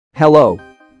Hello.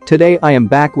 Today I am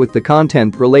back with the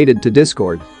content related to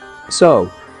Discord.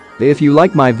 So, if you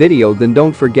like my video then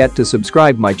don't forget to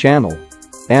subscribe my channel.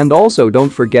 And also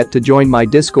don't forget to join my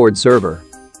Discord server.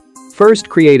 First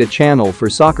create a channel for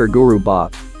Soccer Guru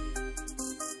bot.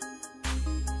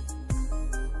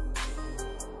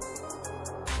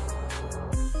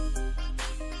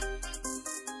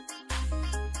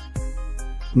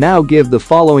 Now give the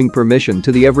following permission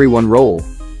to the everyone role.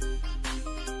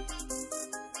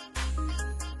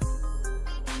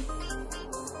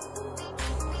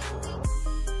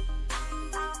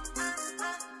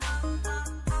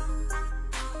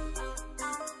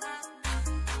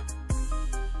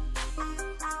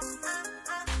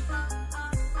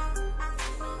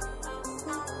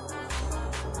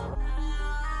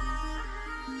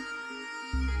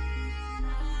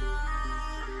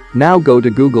 Now go to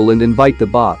Google and invite the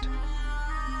bot.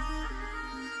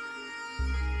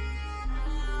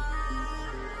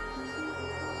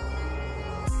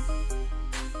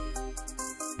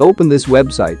 Open this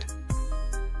website.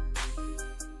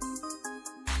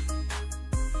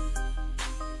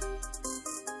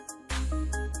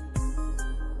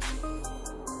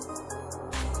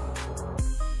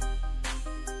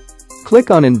 Click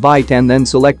on invite and then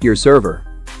select your server.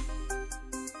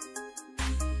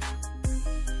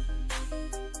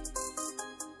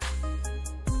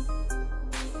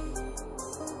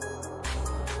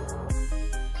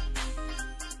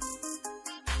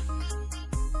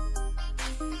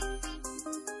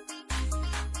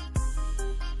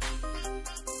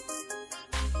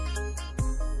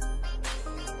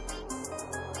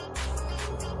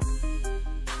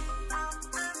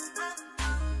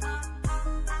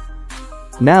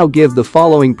 Now give the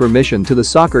following permission to the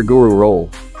Soccer Guru role.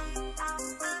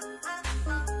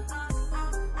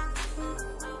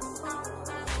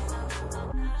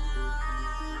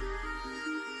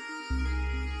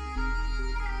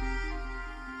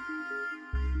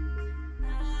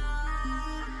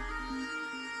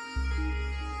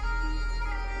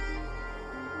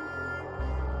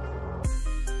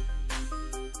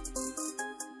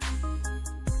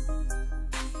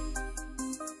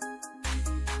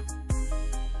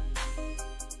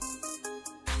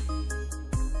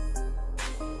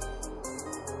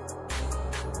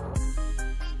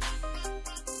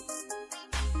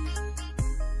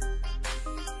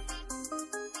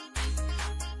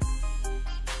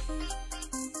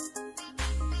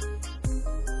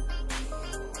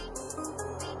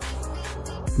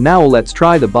 Now let's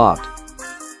try the bot.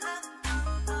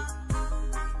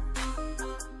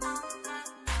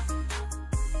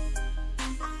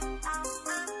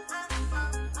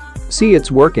 See,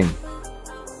 it's working.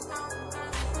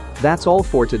 That's all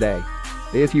for today.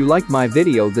 If you like my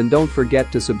video then don't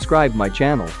forget to subscribe my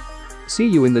channel. See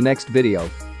you in the next video.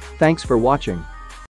 Thanks for watching.